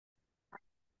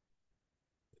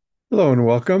Hello and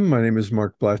welcome. My name is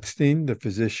Mark Blattstein, the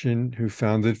physician who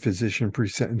founded Physician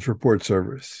Pre-Sentence Report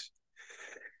Service.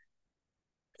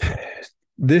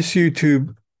 This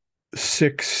YouTube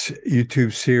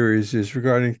series is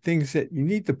regarding things that you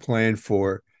need to plan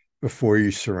for before you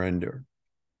surrender.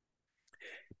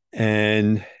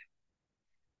 And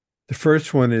the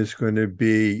first one is going to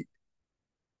be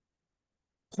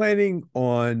planning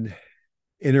on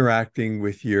interacting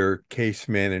with your case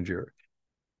manager.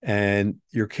 And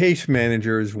your case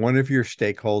manager is one of your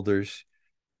stakeholders.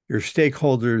 Your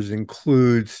stakeholders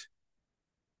includes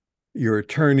your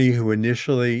attorney who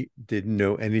initially didn't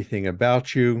know anything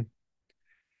about you,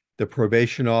 the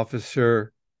probation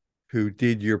officer who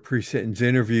did your pre-sentence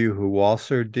interview, who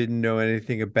also didn't know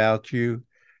anything about you.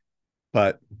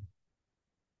 But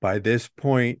by this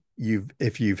point,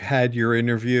 if you've had your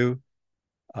interview,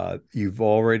 you've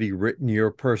already written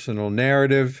your personal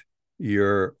narrative,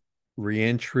 your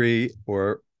reentry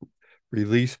or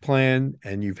release plan,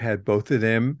 and you've had both of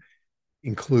them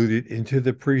included into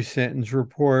the pre-sentence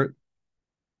report.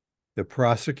 The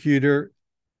prosecutor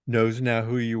knows now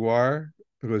who you are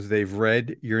because they've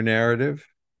read your narrative,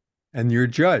 and your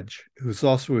judge, who's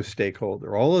also a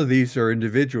stakeholder. All of these are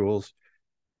individuals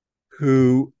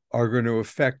who are going to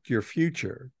affect your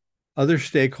future. Other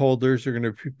stakeholders are going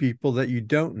to be people that you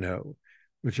don't know,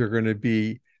 which are going to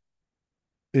be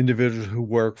individuals who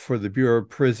work for the Bureau of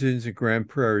Prisons in Grand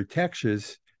Prairie,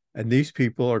 Texas. And these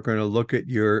people are going to look at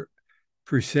your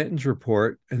pre-sentence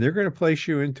report and they're going to place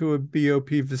you into a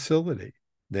BOP facility.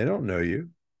 They don't know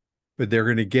you, but they're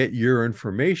going to get your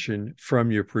information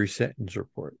from your pre-sentence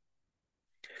report.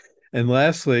 And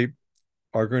lastly,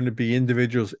 are going to be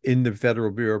individuals in the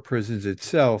Federal Bureau of Prisons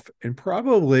itself, and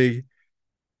probably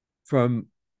from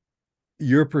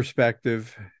your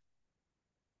perspective,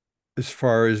 as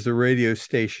far as the radio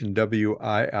station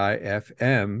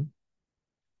WIIFM,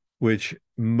 which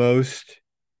most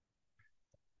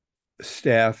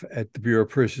staff at the Bureau of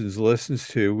Prisons listens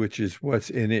to, which is what's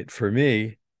in it for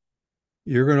me,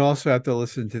 you're going to also have to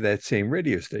listen to that same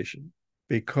radio station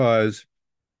because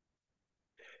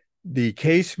the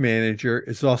case manager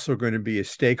is also going to be a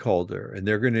stakeholder and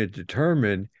they're going to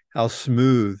determine how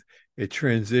smooth a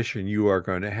transition you are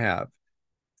going to have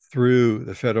through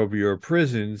the Federal Bureau of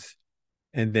Prisons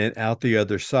and then out the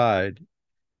other side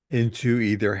into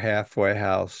either halfway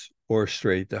house or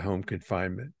straight to home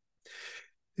confinement.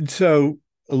 And so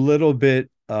a little bit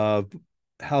of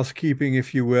housekeeping,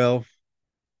 if you will.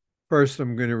 First,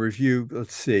 I'm going to review,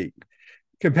 let's see,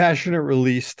 compassionate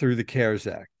release through the CARES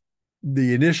Act.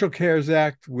 The initial CARES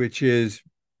Act, which is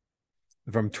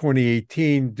from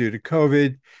 2018 due to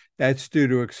COVID, that's due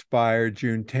to expire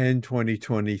June 10,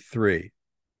 2023.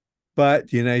 But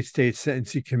the United States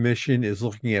Sentencing Commission is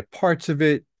looking at parts of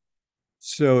it.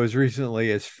 So as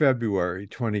recently as February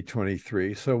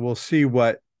 2023. So we'll see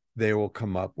what they will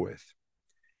come up with.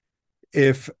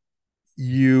 If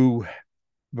you,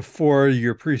 before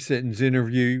your pre-sentence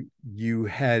interview, you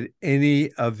had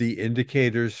any of the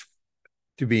indicators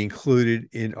to be included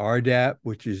in RDAP,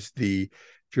 which is the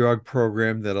drug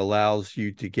program that allows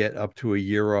you to get up to a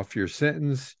year off your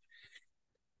sentence.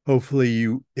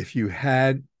 Hopefully if you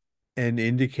had an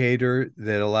indicator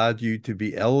that allowed you to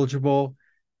be eligible,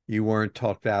 you weren't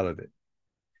talked out of it.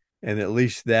 And at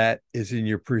least that is in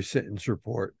your pre-sentence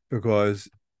report because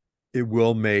it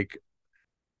will make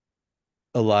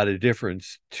a lot of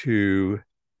difference to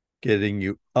getting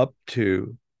you up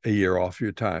to a year off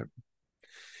your time.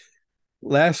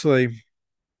 Lastly,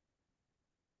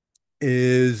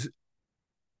 is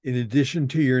in addition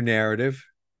to your narrative,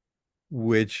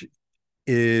 which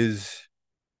is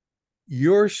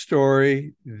your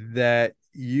story that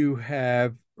you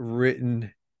have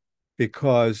written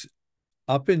because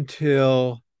up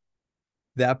until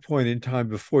that point in time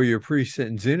before your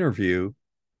pre-sentence interview,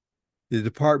 the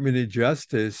Department of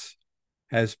Justice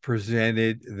has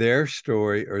presented their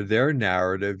story or their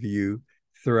narrative you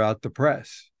throughout the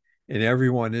press. And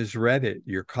everyone has read it,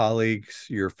 your colleagues,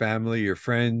 your family, your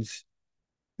friends,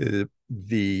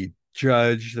 the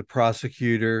judge, the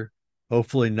prosecutor,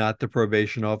 hopefully not the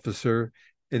probation officer,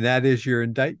 and that is your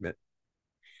indictment.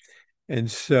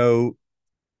 And so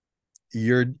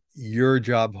your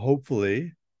job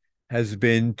hopefully has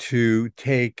been to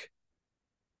take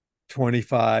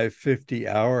 25, 50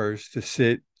 hours to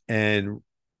sit and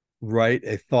write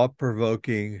a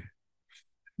thought-provoking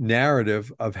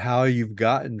narrative of how you've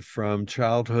gotten from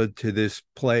childhood to this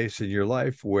place in your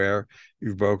life where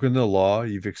you've broken the law,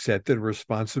 you've accepted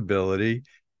responsibility,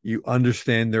 you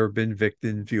understand there have been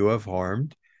victims you have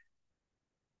harmed,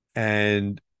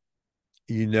 and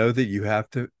you know that you have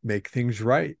to make things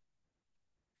right.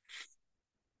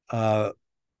 Uh,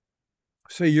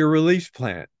 So your release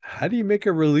plan, how do you make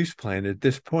a release plan at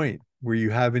this point where you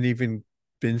haven't even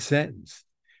been sentenced?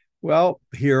 Well,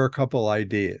 here are a couple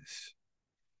ideas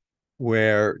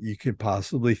where you could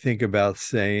possibly think about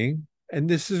saying, and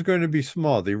this is going to be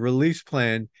small. The release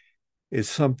plan is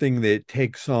something that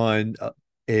takes on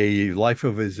a life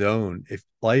of its own, if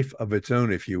life of its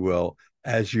own, if you will,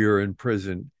 as you're in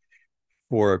prison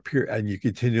for a period, and you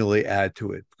continually add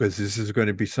to it because this is going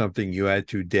to be something you add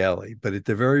to daily. But at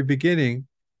the very beginning,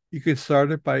 you could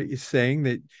start it by saying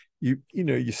that you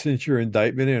since your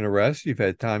indictment and arrest, you've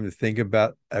had time to think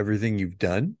about everything you've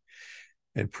done,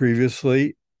 and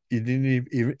previously you didn't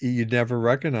even you never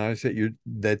recognized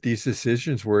that these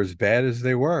decisions were as bad as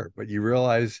they were, but you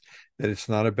realize that it's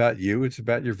not about you, it's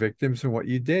about your victims and what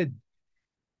you did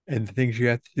and the things you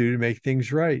have to do to make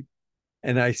things right.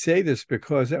 And I say this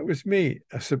because that was me.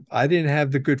 I didn't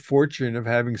have the good fortune of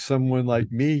having someone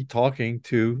like me talking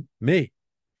to me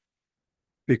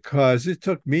because it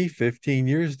took me 15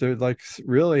 years to like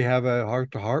really have a heart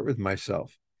to heart with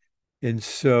myself. And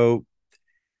so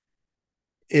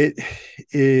it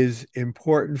is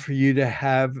important for you to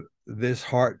have this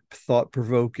heart thought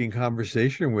provoking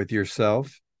conversation with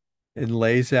yourself and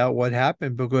lays out what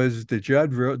happened because the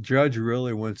judge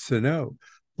really wants to know.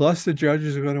 Plus, the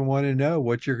judges are going to want to know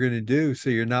what you're going to do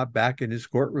so you're not back in his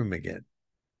courtroom again.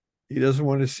 He doesn't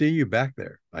want to see you back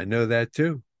there. I know that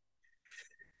too.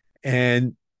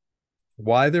 And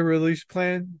why the release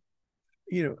plan?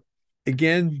 You know,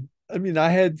 again, I mean, I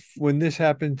had when this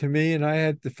happened to me, and I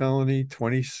had the felony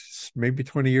 20, maybe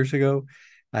 20 years ago.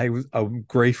 I'm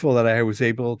grateful that I was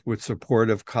able, with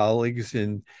support of colleagues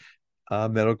in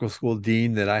medical school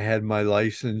dean, that I had my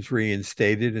license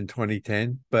reinstated in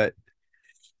 2010. But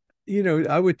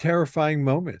I would terrifying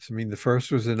moments. I mean, the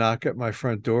first was a knock at my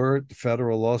front door, the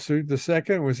federal lawsuit. The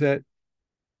second was that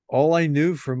all I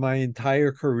knew for my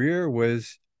entire career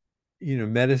was,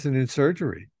 medicine and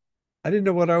surgery. I didn't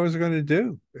know what I was going to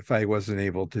do if I wasn't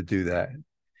able to do that.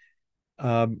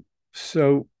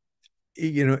 So,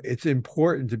 it's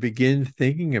important to begin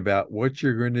thinking about what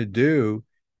you're going to do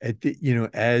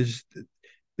as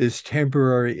this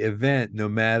temporary event, no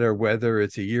matter whether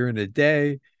it's a year and a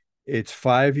day, it's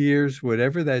 5 years,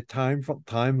 whatever that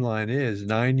timeline is,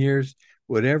 9 years,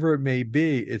 whatever it may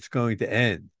be, it's going to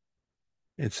end.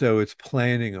 And so it's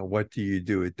planning on what do you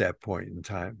do at that point in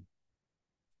time.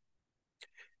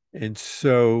 And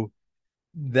so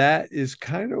that is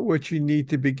kind of what you need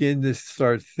to begin to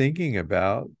start thinking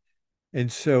about.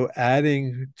 And so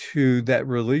adding to that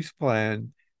release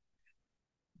plan,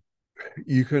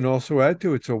 you can also add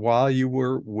to it. So while you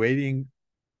were waiting,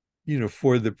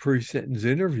 for the pre-sentence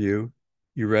interview,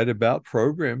 you read about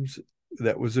programs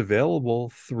that was available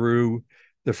through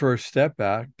the First Step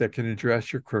Act that can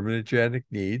address your criminogenic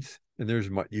needs, and there's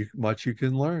much you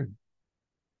can learn.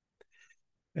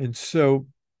 And so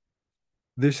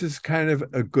this is kind of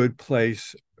a good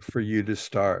place for you to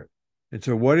start. And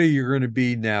so what are you going to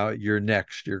be now? You're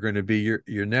going to be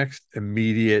your next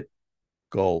immediate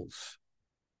goals.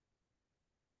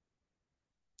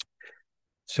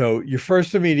 So your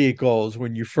first immediate goals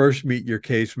when you first meet your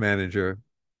case manager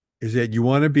is that you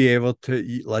want to be able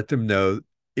to let them know,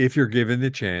 if you're given the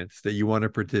chance, that you want to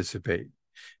participate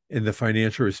in the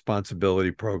financial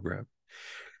responsibility program.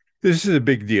 This is a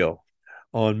big deal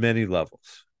on many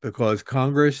levels because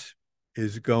Congress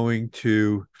is going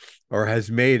to, or has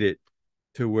made it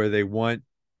to where they want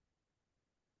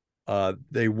the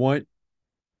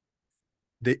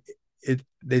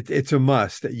it's a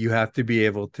must that you have to be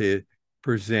able to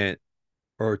present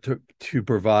or to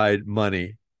provide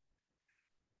money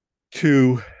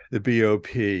to the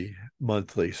BOP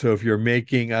monthly. So if you're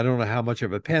making, I don't know how much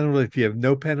of a penalty, if you have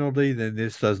no penalty, then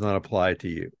this does not apply to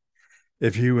you.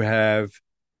 If you have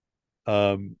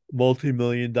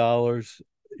multi-million dollars,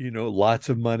 lots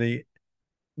of money,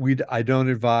 I don't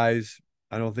advise,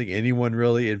 I don't think anyone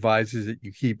really advises that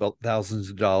you keep thousands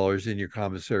of dollars in your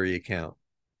commissary account.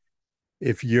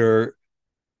 If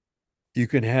you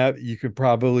can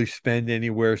probably spend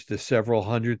anywhere to several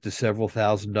hundred to several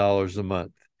 $1,000s a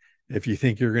month. If you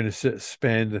think you're going to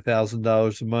spend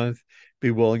 $1,000 a month,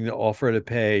 be willing to offer to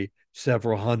pay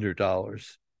several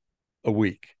 $100s a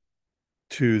week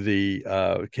to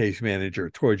the case manager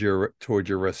towards your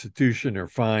restitution or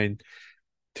fine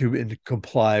to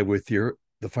comply with the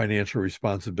financial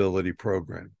responsibility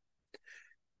program.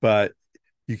 But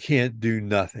you can't do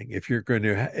nothing if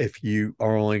you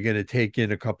are only going to take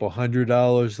in a couple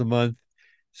 $100s a month.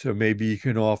 So maybe you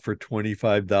can offer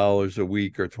 $25 a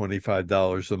week or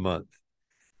 $25 a month.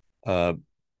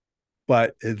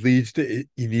 But it leads to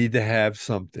you need to have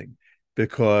something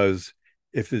because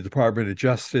if the Department of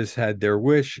Justice had their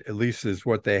wish, at least is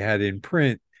what they had in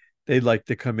print, they'd like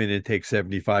to come in and take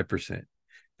 75%.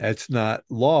 That's not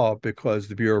law because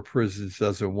the Bureau of Prisons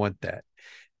doesn't want that.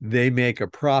 They make a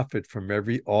profit from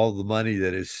all the money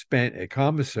that is spent at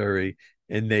commissary,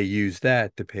 and they use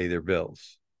that to pay their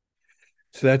bills.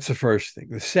 So that's the first thing.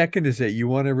 The second is that you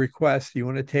want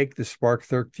to take the Spark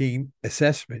 13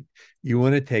 assessment. You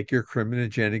want to take your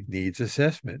criminogenic needs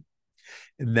assessment.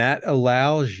 And that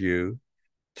allows you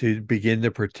to begin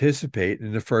to participate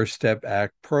in the First Step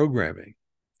Act programming.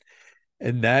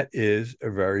 And that is a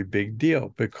very big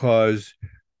deal because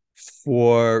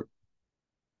for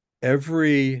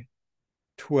every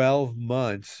 12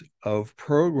 months of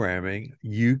programming,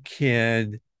 you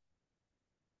could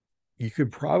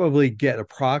probably get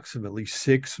approximately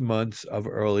 6 months of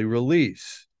early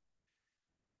release.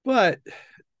 But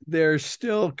there's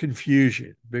still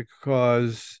confusion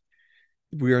because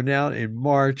we are now in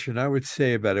March, and I would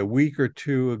say about a week or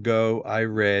two ago, I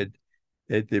read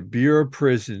that the Bureau of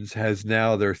Prisons has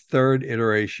now their third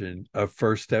iteration of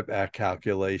First Step Act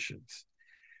calculations,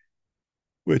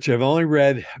 which I've only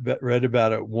read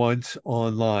about it once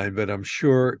online, but I'm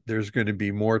sure there's going to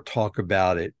be more talk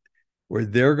about it, where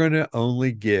they're going to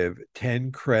only give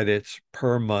 10 credits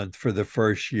per month for the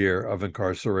first year of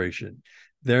incarceration.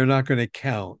 They're not going to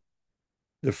count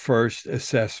the first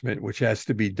assessment, which has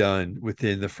to be done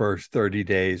within the first 30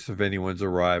 days of anyone's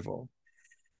arrival.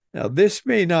 Now, this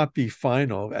may not be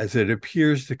final, as it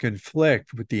appears to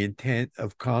conflict with the intent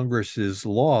of Congress's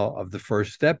law of the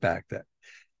First Step Act,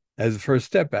 as the First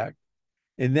Step Act.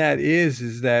 And that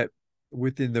is that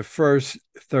within the first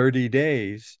 30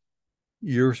 days,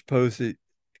 you're supposed to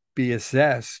be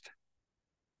assessed.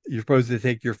 You're supposed to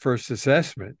take your first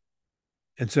assessment.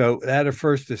 And so that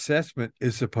first assessment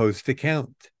is supposed to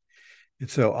count. And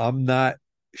so I'm not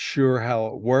sure how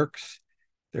it works.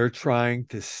 They're trying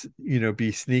to,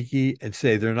 be sneaky and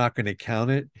say they're not going to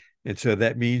count it. And so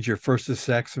that means your first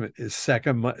assessment is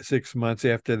 6 months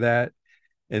after that.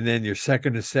 And then your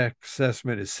second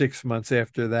assessment is 6 months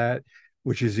after that,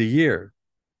 which is a year.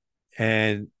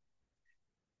 And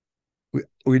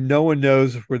no one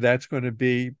knows where that's going to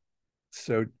be.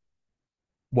 So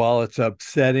while it's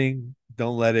upsetting,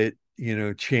 don't let it,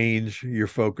 change your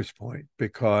focus point,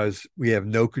 because we have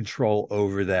no control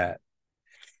over that.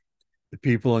 The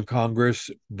people in Congress,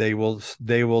 they will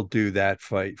do that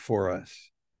fight for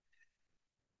us.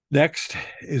 Next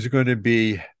is going to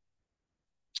be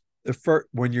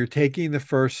when you're taking the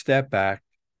First Step Act,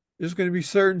 there's going to be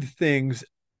certain things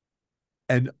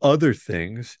and other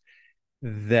things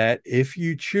that, if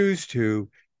you choose to,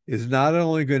 is not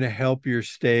only going to help your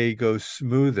stay go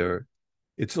smoother,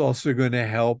 it's also going to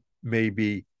help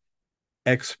maybe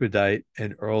expedite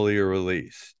an earlier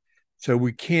release. So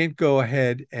we can't go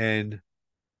ahead and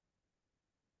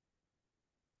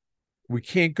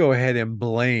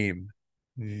blame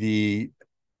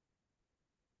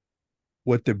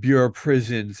what the Bureau of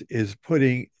Prisons is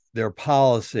putting their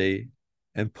policy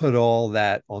and put all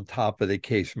that on top of the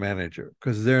case manager,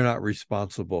 because they're not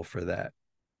responsible for that.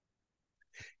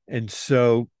 And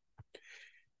so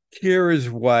here is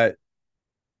what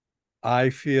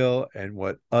I feel, and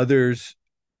what others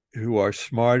who are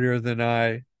smarter than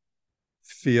I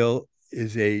feel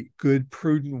is a good,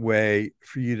 prudent way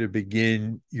for you to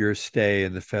begin your stay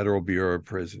in the Federal Bureau of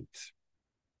Prisons.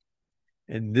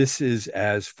 And this is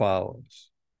as follows.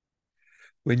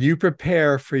 When you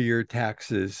prepare for your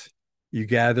taxes, you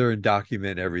gather and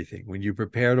document everything. When you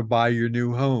prepare to buy your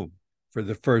new home for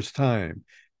the first time,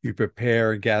 you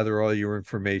prepare and gather all your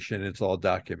information. It's all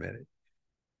documented.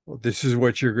 Well, this is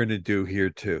what you're going to do here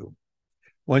too.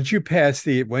 Once you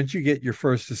get your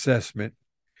first assessment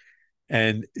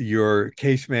and your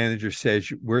case manager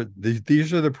says,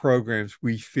 these are the programs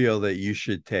we feel that you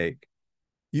should take,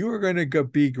 you are going to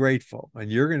be grateful, and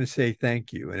you're going to say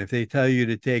thank you. And if they tell you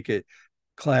to take a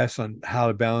class on how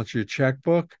to balance your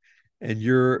checkbook, and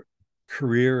your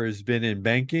career has been in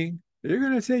banking, you're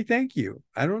going to say thank you.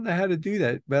 I don't know how to do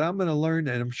that, but I'm going to learn,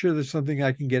 and I'm sure there's something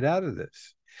I can get out of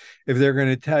this. If they're going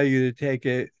to tell you to take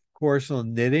a course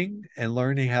on knitting and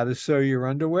learning how to sew your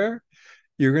underwear,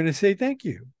 you're going to say thank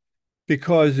you.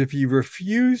 Because if you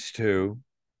refuse to,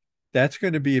 that's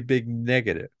going to be a big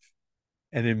negative.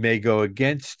 And it may go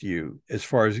against you as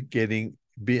far as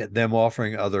them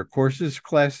offering other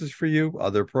classes for you,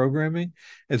 other programming,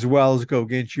 as well as go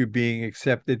against you being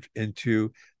accepted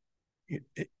into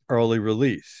early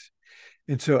release.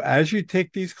 And so as you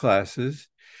take these classes,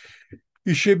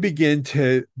 you should begin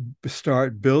to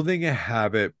start building a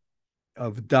habit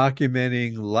of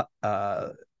documenting,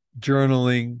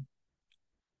 journaling.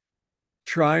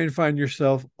 Try and find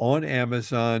yourself on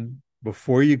Amazon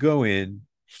before you go in,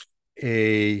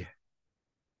 a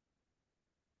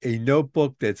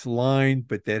notebook that's lined,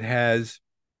 but that has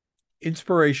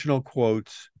inspirational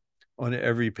quotes on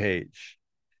every page,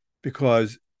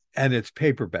 because and it's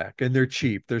paperback and they're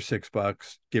cheap. They're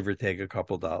 $6, give or take a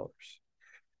couple dollars.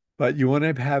 But you want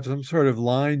to have some sort of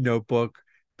lined notebook,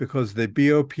 because the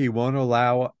BOP won't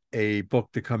allow a book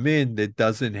to come in that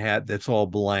doesn't have, that's all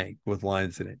blank with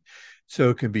lines in it.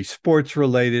 So it can be sports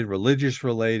related, religious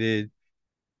related,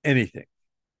 anything.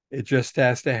 It just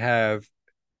has to have,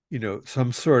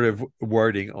 some sort of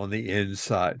wording on the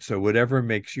inside. So whatever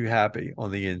makes you happy on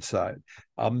the inside.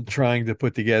 I'm trying to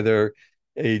put together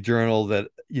a journal that,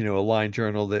 a line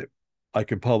journal that I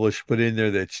can publish, put in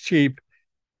there that's cheap,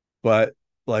 but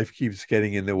life keeps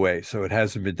getting in the way. So it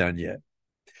hasn't been done yet.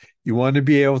 You want to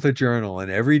be able to journal. And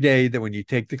every day that when you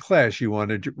take the class, you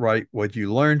want to write what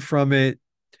you learned from it,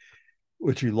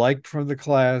 what you liked from the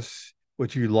class,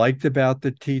 what you liked about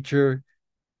the teacher,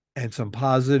 and some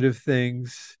positive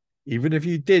things. Even if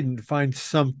you didn't, find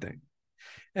something.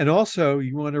 And also,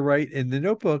 you want to write in the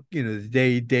notebook, the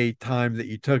day, date, time that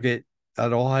you took it.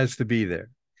 That all has to be there.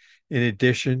 In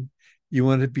addition, you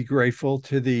want to be grateful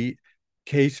to the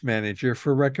case manager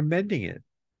for recommending it.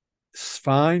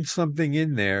 Find something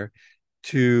in there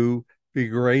to be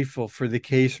grateful for the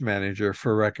case manager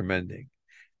for recommending,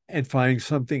 and find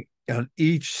something on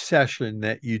each session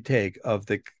that you take of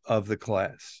the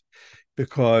class,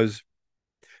 because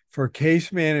for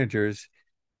case managers,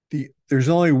 there's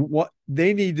only what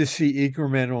they need to see: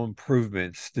 incremental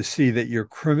improvements to see that your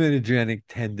criminogenic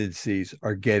tendencies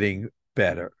are getting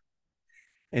better.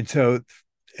 And so,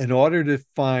 in order to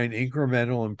find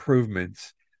incremental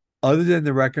improvements, other than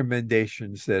the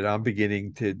recommendations that I'm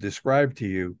beginning to describe to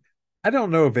you, I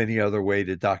don't know of any other way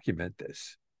to document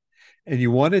this. And you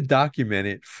want to document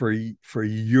it for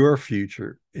your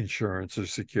future insurance or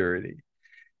security.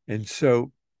 And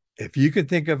so, if you can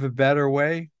think of a better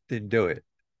way, then do it.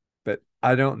 But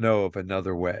I don't know of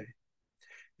another way.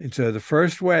 And so the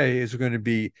first way is going to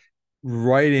be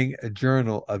writing a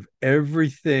journal of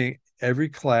everything, every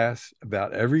class,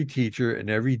 about every teacher, and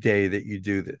every day that you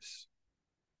do this.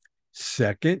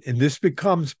 Second, and this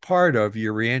becomes part of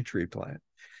your reentry plan.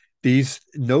 These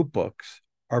notebooks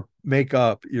make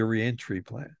up your reentry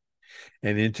plan.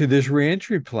 And into this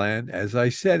reentry plan, as I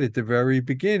said at the very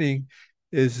beginning,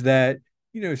 is that,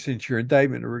 since your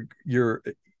indictment or you're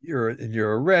in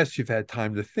your arrest, you've had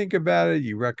time to think about it.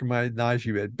 You recognize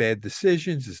you had bad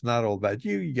decisions. It's not all about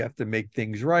you. You have to make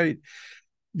things right.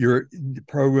 Your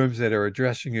programs that are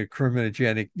addressing your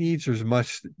criminogenic needs, there's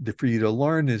much for you to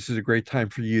learn. This is a great time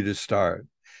for you to start.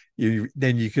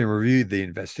 Then you can review the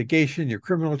investigation, your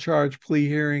criminal charge, plea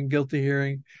hearing, guilty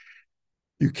hearing.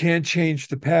 You can't change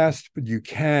the past, but you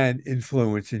can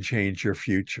influence and change your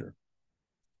future.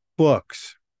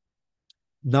 Books,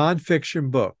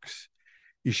 nonfiction books.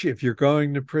 If you're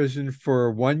going to prison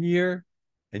for 1 year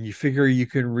and you figure you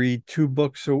can read two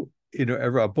books,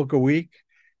 a book a week,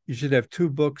 you should have two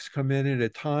books come in at a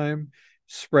time,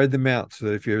 spread them out so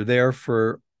that if you're there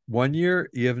for 1 year,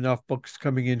 you have enough books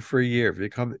coming in for a year.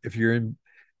 If you're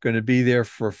going to be there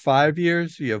for 5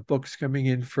 years, you have books coming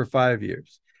in for 5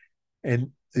 years.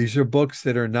 And these are books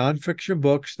that are nonfiction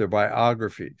books, they're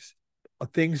biographies,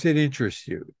 things that interest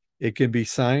you. It can be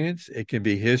science, it can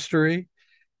be history,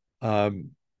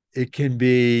 it can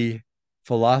be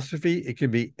philosophy, it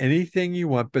can be anything you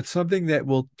want, but something that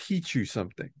will teach you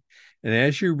something. And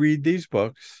as you read these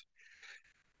books,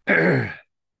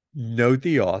 note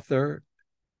the author.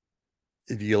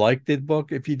 If you liked the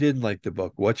book, if you didn't like the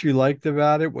book, what you liked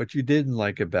about it, what you didn't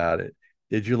like about it.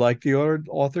 Did you like the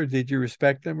author? Did you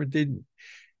respect them or didn't?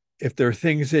 If there are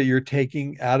things that you're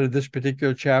taking out of this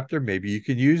particular chapter, maybe you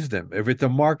can use them. If it's a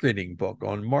marketing book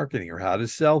on marketing or how to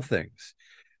sell things,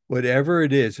 whatever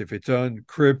it is, if it's on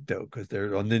crypto, because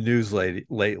they're on the news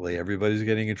lately, everybody's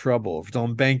getting in trouble. If it's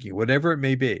on banking, whatever it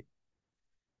may be.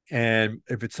 And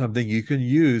if it's something you can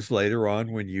use later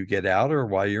on when you get out or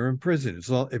while you're in prison,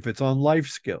 if it's on life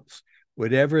skills,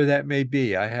 whatever that may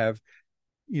be, I have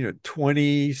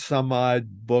 20 some odd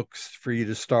books for you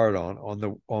to start on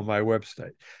my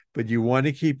website. But you want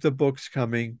to keep the books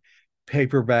coming,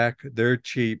 paperback, they're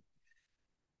cheap.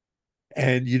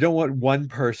 And you don't want one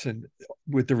person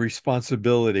with the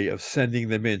responsibility of sending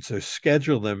them in. So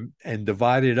schedule them and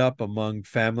divide it up among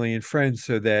family and friends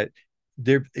so that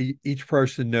each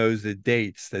person knows the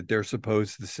dates that they're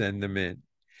supposed to send them in.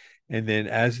 And then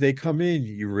as they come in,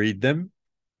 you read them,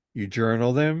 you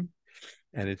journal them,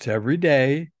 and it's every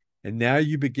day. And now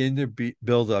you begin to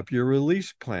build up your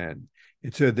release plan.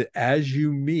 And so that as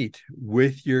you meet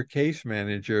with your case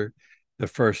manager, The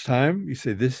first time you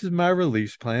say, this is my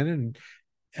release plan,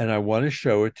 and I want to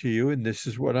show it to you, and this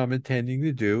is what I'm intending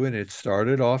to do. And it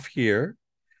started off here,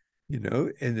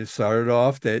 and it started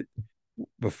off that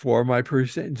before my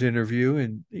pre-sentence interview,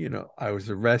 and I was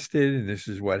arrested, and this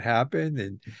is what happened,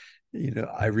 and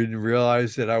I didn't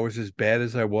realize that I was as bad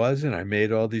as I was, and I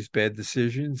made all these bad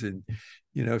decisions, and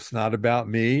it's not about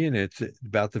me, and it's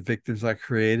about the victims I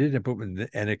created,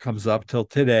 and it comes up till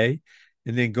today,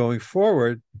 and then going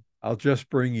forward, I'll just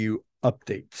bring you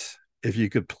updates. If you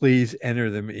could please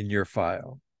enter them in your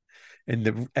file, and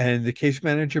the case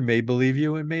manager may believe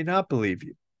you and may not believe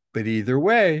you, but either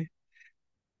way,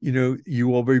 you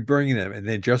will be bringing them, and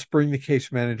then just bring the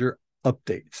case manager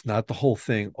updates, not the whole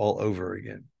thing all over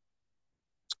again.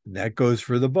 And that goes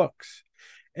for the books.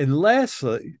 And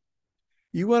lastly,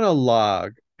 you want to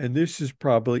log, and this is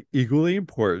probably equally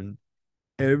important,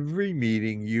 every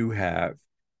meeting you have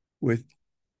with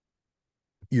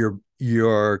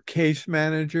your case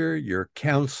manager, your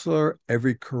counselor,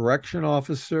 every correction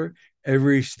officer,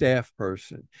 every staff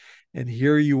person. And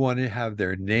here you want to have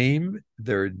their name,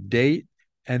 their date,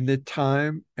 and the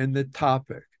time and the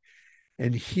topic.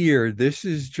 And here, this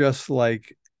is just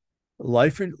like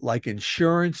like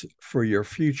insurance for your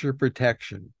future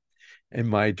protection. And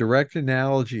my direct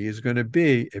analogy is going to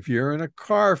be, if you're in a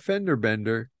car fender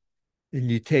bender and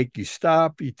you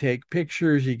stop, you take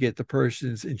pictures, you get the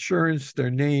person's insurance, their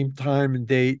name, time, and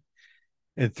date.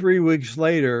 And 3 weeks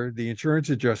later, the insurance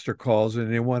adjuster calls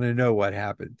and they want to know what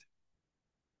happened.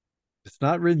 If it's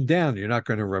not written down, you're not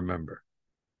going to remember.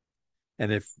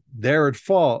 And if they're at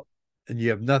fault and you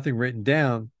have nothing written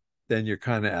down, then you're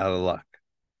kind of out of luck.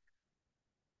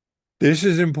 This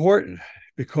is important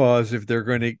because if they're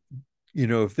going to,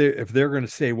 if they're going to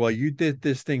say, well, you did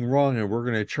this thing wrong and we're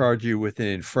going to charge you with an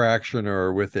infraction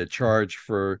or with a charge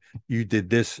for you did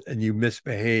this and you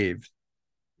misbehaved,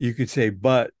 you could say,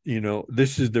 but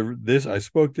this I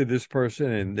spoke to this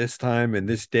person and this time and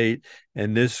this date,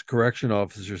 and this correction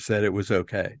officer said it was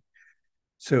okay.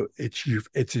 So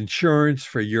it's insurance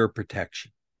for your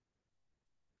protection.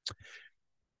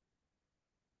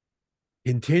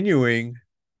 Continuing,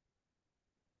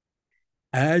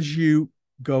 as you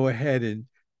go ahead and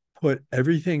put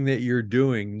everything that you're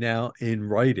doing now in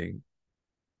writing,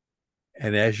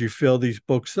 and as you fill these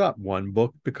books up, one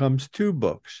book becomes 2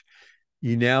 books.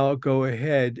 You now go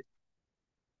ahead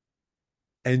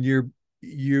and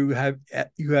you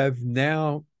have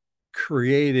now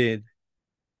created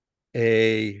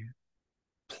a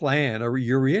plan, or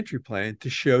your reentry plan, to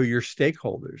show your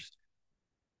stakeholders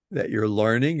that you're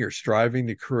learning, you're striving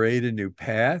to create a new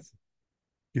path,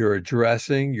 you're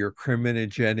addressing your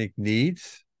criminogenic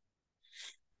needs,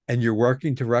 and you're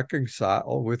working to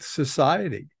reconcile with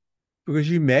society. Because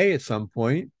you may at some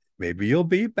point, maybe you'll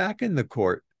be back in the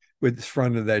court with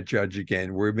front of that judge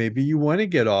again, where maybe you want to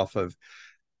get off of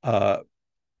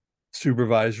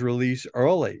supervised release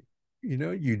early.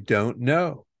 You don't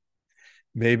know.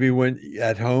 Maybe when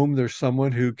at home there's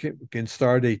someone who can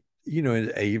start a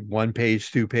 1-page,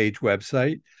 2-page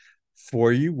website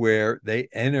for you where they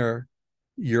enter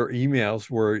your emails,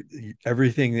 where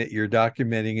everything that you're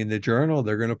documenting in the journal,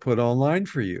 they're going to put online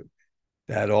for you.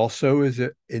 That also is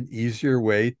an easier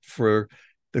way for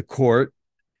the court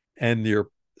and your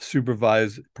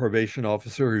supervised probation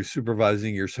officer who's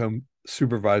supervising your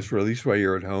supervised release while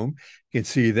you're at home can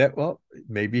see that, well,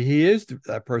 maybe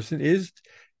that person is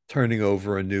turning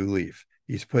over a new leaf.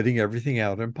 He's putting everything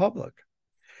out in public.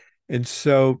 And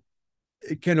so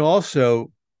it can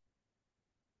also,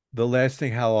 the last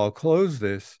thing how I'll close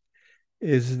this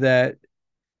is that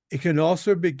it can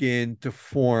also begin to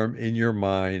form in your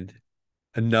mind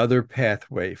another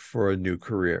pathway for a new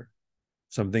career,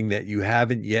 something that you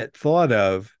haven't yet thought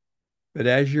of, but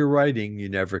as you're writing, you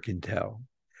never can tell.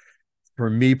 For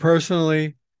me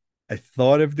personally, I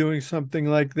thought of doing something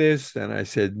like this, and I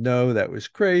said, no, that was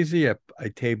crazy. I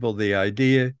tabled the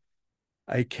idea.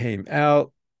 I came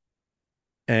out,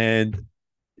 and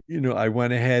I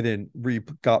went ahead and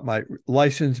got my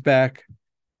license back.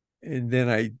 And then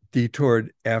I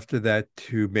detoured after that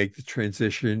to make the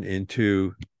transition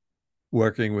into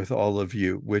working with all of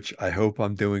you, which I hope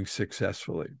I'm doing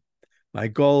successfully. My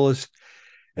goal is,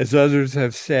 as others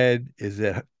have said, is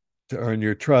that to earn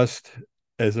your trust,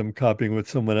 as I'm copying what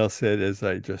someone else said, as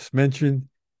I just mentioned.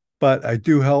 But I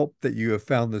do hope that you have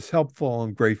found this helpful.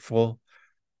 I'm grateful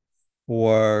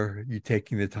for you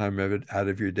taking the time out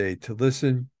of your day to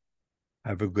listen.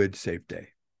 Have a good, safe day.